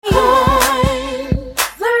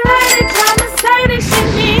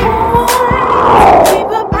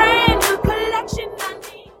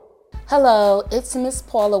Hello, it's Miss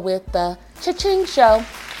Paula with the ChaChing Show,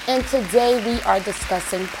 and today we are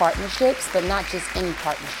discussing partnerships, but not just any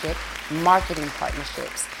partnership, marketing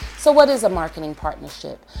partnerships. So what is a marketing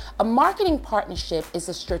partnership? A marketing partnership is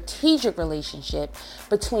a strategic relationship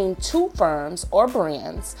between two firms or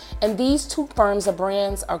brands, and these two firms or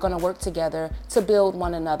brands are going to work together to build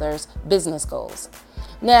one another's business goals.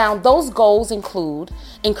 Now, those goals include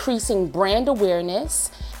increasing brand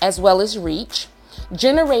awareness as well as reach,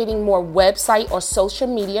 generating more website or social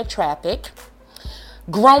media traffic,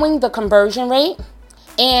 growing the conversion rate,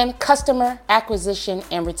 and customer acquisition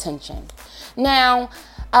and retention. Now,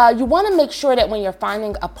 you want to make sure that when you're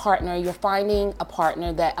finding a partner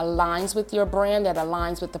that aligns with your brand, that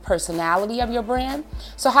aligns with the personality of your brand.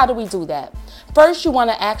 So how do we do that? First, you want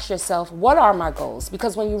to ask yourself, what are my goals?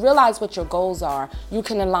 Because when you realize what your goals are, you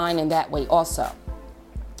can align in that way also.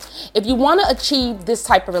 If you want to achieve this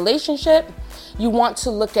type of relationship, you want to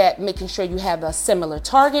look at making sure you have a similar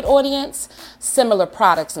target audience, similar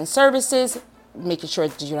products and services, making sure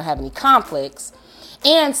that you don't have any conflicts,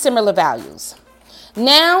 and similar values.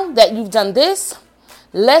 Now that you've done this,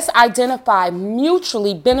 let's identify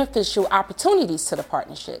mutually beneficial opportunities to the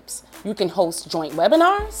partnerships. You can host joint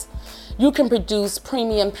webinars. You can produce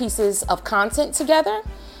premium pieces of content together.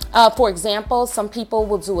 For example, some people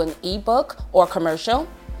will do an ebook or commercial.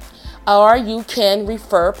 Or you can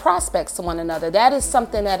refer prospects to one another. That is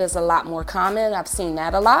something that is a lot more common. I've seen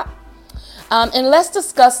that a lot. And let's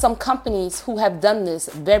discuss some companies who have done this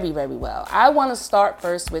very, very well. I want to start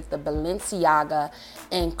first with the Balenciaga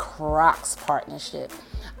and Crocs partnership.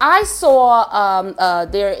 I saw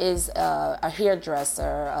there is a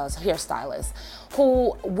hairdresser, a hairstylist,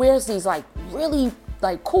 who wears these really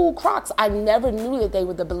cool Crocs. I never knew that they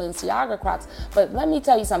were the Balenciaga Crocs. But let me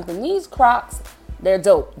tell you something. These Crocs, they're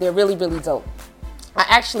dope. They're really, really dope. I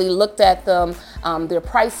actually looked at them. They're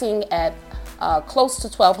pricing at close to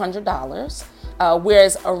 $1,200,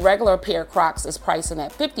 whereas a regular pair of Crocs is pricing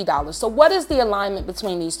at $50. So what is the alignment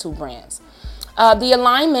between these two brands? The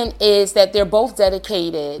alignment is that they're both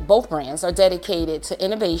brands are dedicated to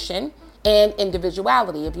innovation and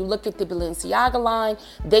individuality. If you look at the Balenciaga line,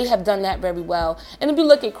 they have done that very well. And if you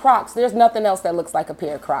look at Crocs, there's nothing else that looks like a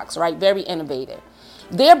pair of Crocs, right? Very innovative.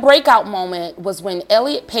 Their breakout moment was when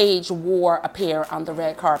Elliot Page wore a pair on the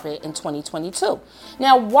red carpet in 2022.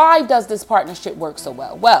 Now, why does this partnership work so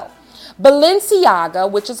well? Well,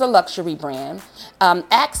 Balenciaga, which is a luxury brand,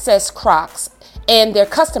 accessed Crocs and their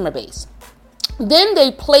customer base. Then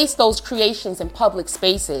they placed those creations in public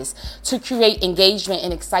spaces to create engagement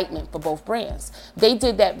and excitement for both brands. They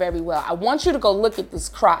did that very well. I want you to go look at this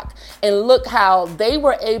Croc and look how they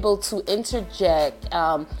were able to interject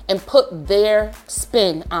and put their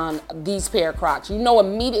spin on these pair of Crocs. You know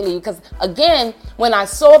immediately, because again, when I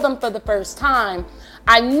saw them for the first time,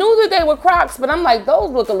 I knew that they were Crocs, but I'm like, those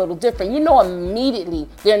look a little different. You know immediately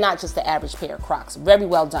they're not just the average pair of Crocs. Very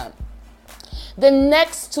well done. The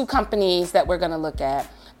next two companies that we're going to look at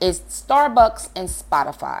is Starbucks and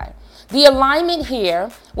Spotify. The alignment here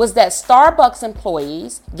was that Starbucks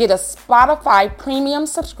employees get a Spotify premium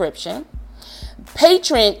subscription.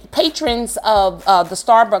 Patrons of the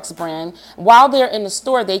Starbucks brand, while they're in the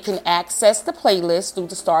store, they can access the playlist through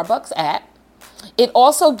the Starbucks app. It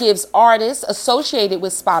also gives artists associated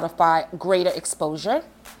with Spotify greater exposure.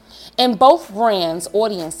 And both brands'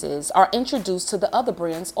 audiences are introduced to the other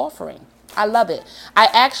brand's offering. I love it. I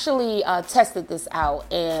actually tested this out,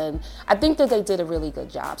 and I think that they did a really good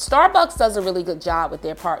job. Starbucks does a really good job with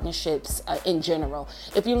their partnerships in general.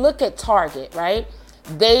 If you look at Target, right,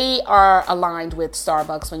 they are aligned with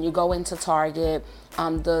Starbucks. When you go into Target,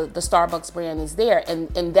 the Starbucks brand is there,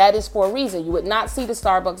 and that is for a reason. You would not see the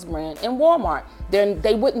Starbucks brand in Walmart.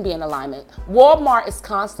 They wouldn't be in alignment. Walmart is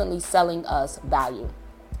constantly selling us value,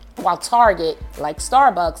 while Target, like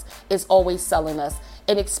Starbucks, is always selling us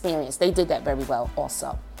an experience. They did that very well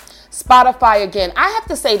also. Spotify, again, I have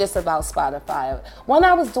to say this about Spotify. When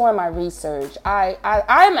I was doing my research, I'm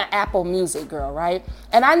an Apple Music girl, right?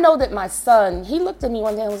 And I know that my son, he looked at me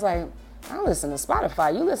one day and was like, I don't listen to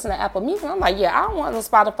Spotify. You listen to Apple Music? I'm like, yeah, I don't want no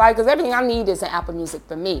Spotify because everything I need is in Apple Music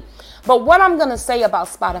for me. But what I'm going to say about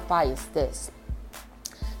Spotify is this.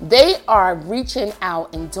 They are reaching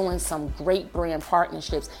out and doing some great brand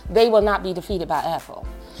partnerships. They will not be defeated by Apple.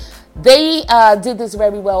 They did this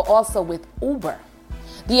very well also with Uber.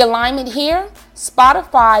 The alignment here,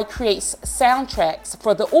 Spotify creates soundtracks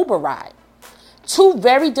for the Uber ride. Two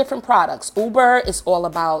very different products. Uber is all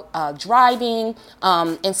about driving,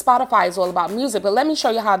 and Spotify is all about music. But let me show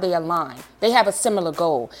you how they align. They have a similar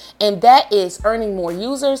goal, and that is earning more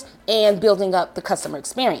users and building up the customer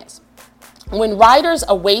experience. When riders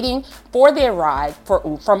are waiting for their ride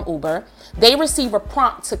from Uber, they receive a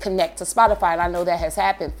prompt to connect to Spotify. And I know that has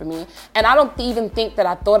happened for me. And I don't even think that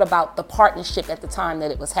I thought about the partnership at the time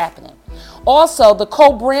that it was happening. Also, the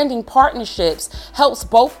co-branding partnerships helps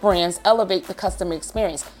both brands elevate the customer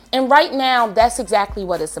experience. And right now, that's exactly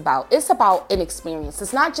what it's about. It's about an experience.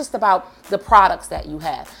 It's not just about the products that you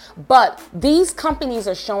have, but these companies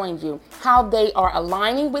are showing you how they are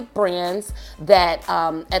aligning with brands that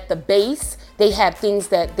at the base, they have things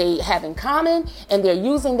that they have in common, and they're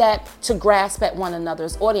using that to grasp at one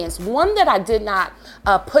another's audience. One that I did not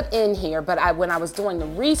put in here, but when I was doing the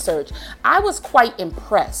research, I was quite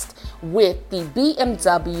impressed with the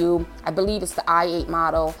BMW, I believe it's the i8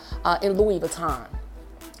 model, in Louis Vuitton.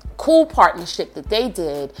 Cool partnership that they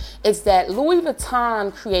did is that Louis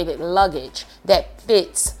Vuitton created luggage that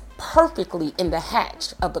fits perfectly in the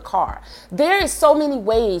hatch of the car. There is so many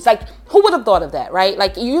ways, like who would have thought of that, right?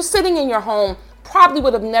 Like you sitting in your home probably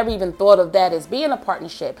would have never even thought of that as being a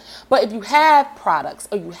partnership. But if you have products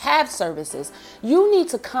or you have services, you need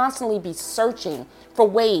to constantly be searching for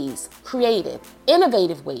ways, creative,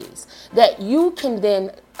 innovative ways that you can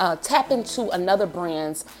then tap into another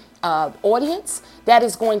brand's audience that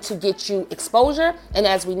is going to get you exposure. And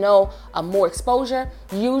as we know, more exposure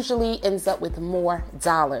usually ends up with more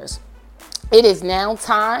dollars. It is now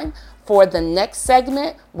time for the next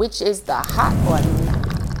segment, which is the hot or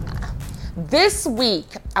not. This week,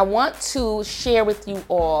 I want to share with you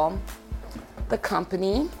all the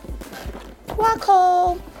company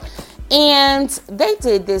Waco. And they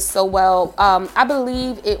did this so well. I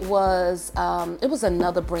believe it was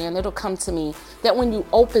another brand. It'll come to me that when you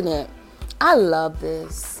open it, I love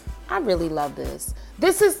this. I really love this.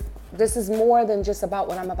 This is more than just about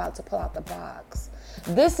what I'm about to pull out the box.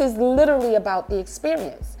 This is literally about the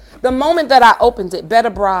experience. The moment that I opened it, better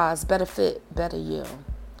bras, better fit, better you.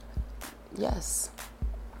 Yes.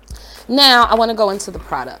 Now I want to go into the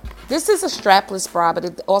product. This is a strapless bra, but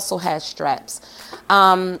it also has straps.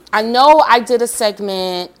 I know I did a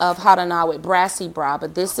segment of Hot or Not with Brassy Bra,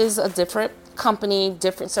 but this is a different company,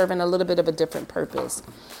 serving a little bit of a different purpose.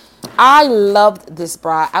 I loved this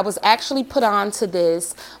bra. I was actually put on to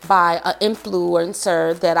this by an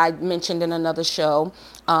influencer that I mentioned in another show,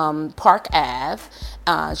 Park Ave.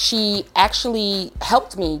 She actually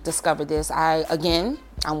helped me discover this.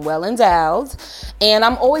 I'm well endowed, and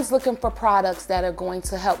I'm always looking for products that are going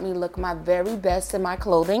to help me look my very best in my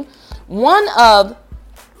clothing. One of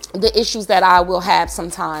the issues that I will have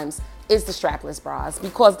sometimes is the strapless bras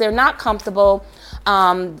because they're not comfortable.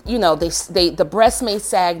 The breast may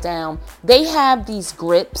sag down. They have these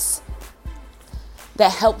grips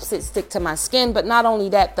that helps it stick to my skin, but not only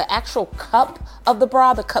that, the actual cup of the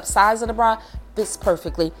bra, the cup size of the bra fits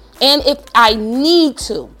perfectly. And if I need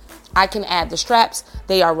to, I can add the straps.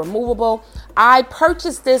 They are removable. I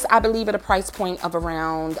purchased this, I believe, at a price point of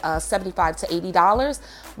around $75 to $80,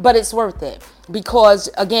 but it's worth it because,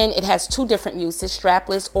 again, it has two different uses,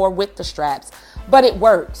 strapless or with the straps, but it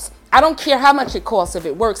works. I don't care how much it costs if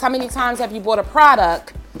it works. How many times have you bought a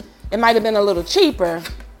product? It might have been a little cheaper,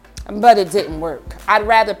 but it didn't work. I'd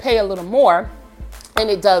rather pay a little more, and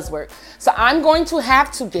it does work. So I'm going to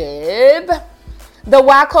have to give the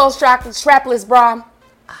Waco strapless bra.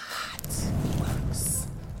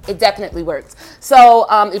 It definitely works. So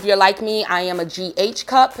if you're like me, I am a GH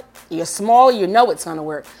cup. You're small, you know it's going to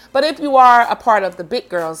work. But if you are a part of the big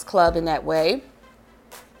girls club in that way,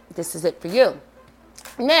 this is it for you.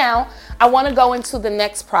 Now, I want to go into the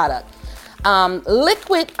next product.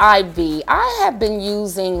 Liquid IV. I have been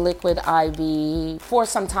using Liquid IV for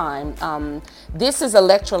some time. This is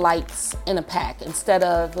electrolytes in a pack instead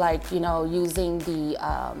of using the,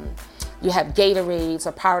 you have Gatorades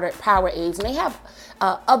or Powerades, and they have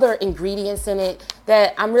other ingredients in it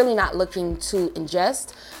that I'm really not looking to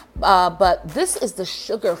ingest. But this is the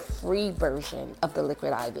sugar-free version of the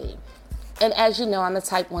Liquid IV. And as you know, I'm a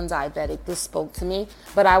type 1 diabetic. This spoke to me,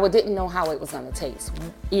 but I didn't know how it was going to taste.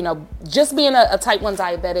 Just being a type 1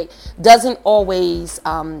 diabetic doesn't always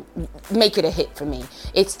make it a hit for me.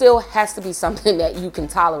 It still has to be something that you can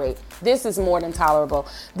tolerate. This is more than tolerable.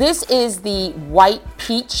 This is the white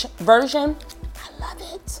peach version. I love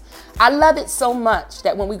it. I love it so much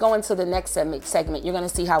that when we go into the next segment, you're going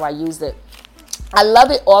to see how I used it. I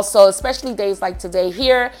love it also, especially days like today.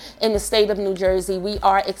 Here in the state of New Jersey, we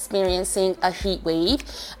are experiencing a heat wave.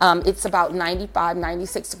 It's about 95,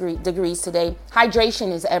 96 degrees today.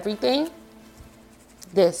 Hydration is everything.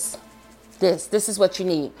 This is what you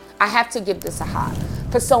need. I have to give this a hot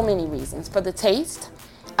for so many reasons. For the taste,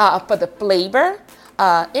 for the flavor,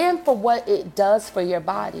 and for what it does for your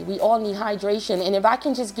body. We all need hydration. And if I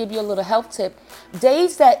can just give you a little health tip,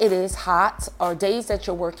 days that it is hot or days that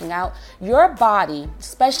you're working out, your body,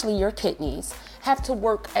 especially your kidneys, have to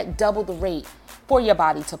work at double the rate for your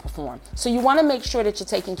body to perform. So you want to make sure that you're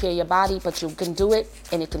taking care of your body, but you can do it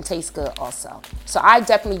and it can taste good also. So I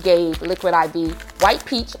definitely gave Liquid IV White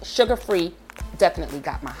Peach, sugar-free, definitely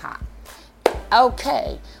got my hot.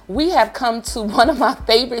 Okay, we have come to one of my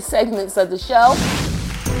favorite segments of the show.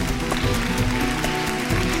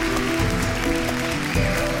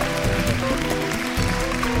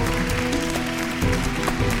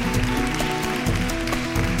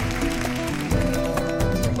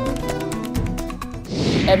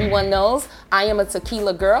 Everyone knows I am a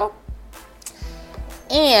tequila girl.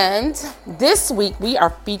 And this week we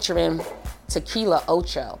are featuring Tequila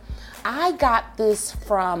Ocho. I got this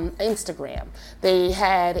from Instagram. They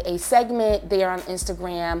had a segment there on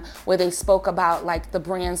Instagram where they spoke about like the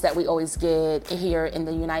brands that we always get here in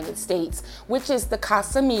the United States, which is the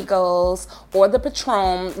Casamigos or the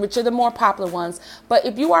Patron, which are the more popular ones. But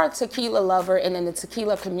if you are a tequila lover and in the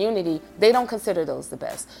tequila community, they don't consider those the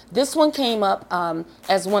best. This one came up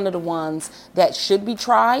as one of the ones that should be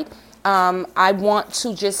tried. I want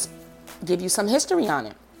to just give you some history on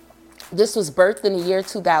it. This was birthed in the year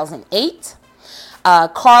 2008.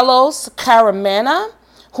 Carlos Caramana,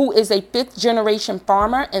 who is a 5th generation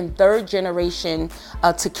farmer and 3rd generation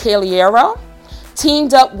tequilero,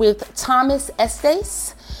 teamed up with Thomas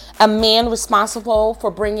Estes, a man responsible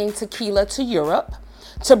for bringing tequila to Europe,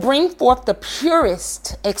 to bring forth the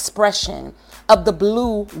purest expression of the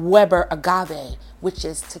blue Weber agave, which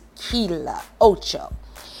is Tequila Ocho.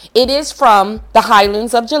 It is from the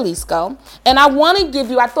highlands of Jalisco. And I want to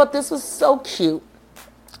give you, I thought this was so cute.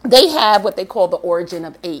 They have what they call the origin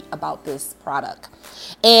of 8 about this product.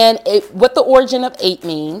 And what the origin of 8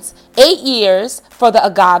 means, 8 years for the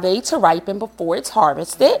agave to ripen before it's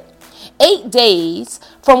harvested. 8 days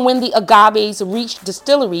from when the agaves reach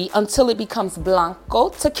distillery until it becomes blanco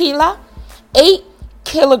tequila. 8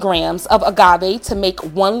 kilograms of agave to make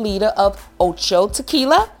 1 liter of Ocho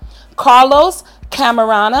tequila. Carlos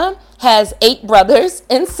Camarana has 8 brothers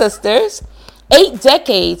and sisters, 8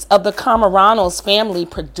 decades of the Camaranos family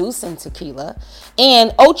producing tequila,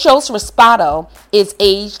 and Ocho's Raspado is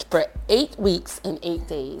aged for 8 weeks and 8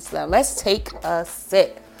 days. Now let's take a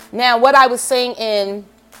sip. Now what I was saying in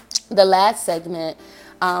the last segment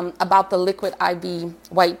about the Liquid IV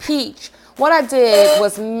White Peach, what I did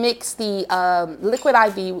was mix the Liquid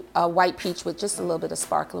IV White Peach with just a little bit of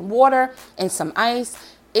sparkling water and some ice.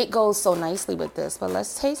 It goes so nicely with this, but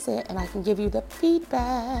let's taste it and I can give you the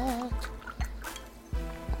feedback.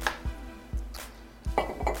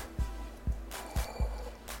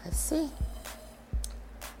 Let's see.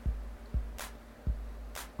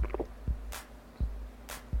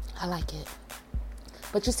 I like it.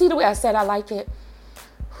 But you see the way I said I like it?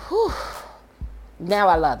 Whew. Now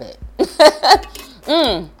I love it.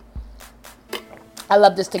 I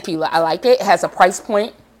love this tequila. I like it. It has a price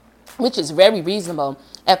point which is very reasonable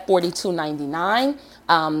at $42.99.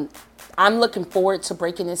 I'm looking forward to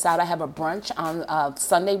breaking this out. I have a brunch on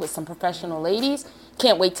Sunday with some professional ladies.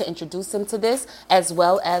 Can't wait to introduce them to this, as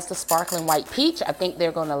well as the sparkling white peach. I think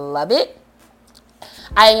they're going to love it.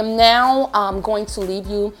 I am now going to leave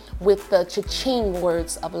you with the ChaChing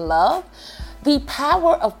words of love. The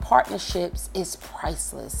power of partnerships is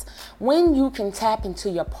priceless. When you can tap into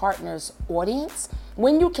your partner's audience,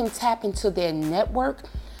 when you can tap into their network,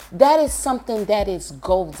 that is something that is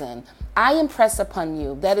golden. I impress upon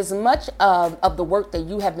you that as much of the work that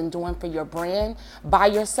you have been doing for your brand by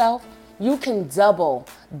yourself, you can double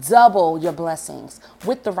your blessings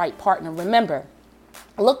with the right partner. Remember,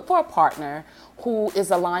 look for a partner who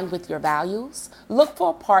is aligned with your values. Look for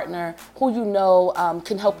a partner who you know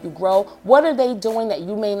can help you grow. What are they doing that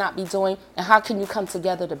you may not be doing, and how can you come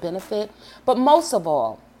together to benefit? But most of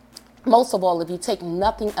all, if you take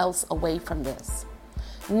nothing else away from this,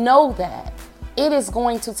 know that it is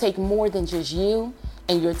going to take more than just you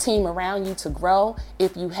and your team around you to grow.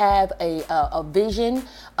 If you have a vision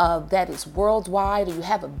that is worldwide, or you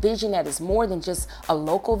have a vision that is more than just a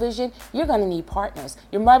local vision, you're going to need partners.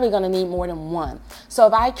 You're probably going to need more than one. So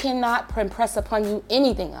if I cannot impress upon you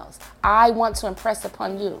anything else, I want to impress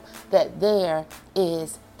upon you that there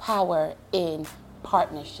is power in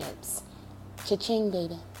partnerships. Cha-ching,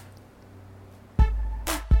 baby.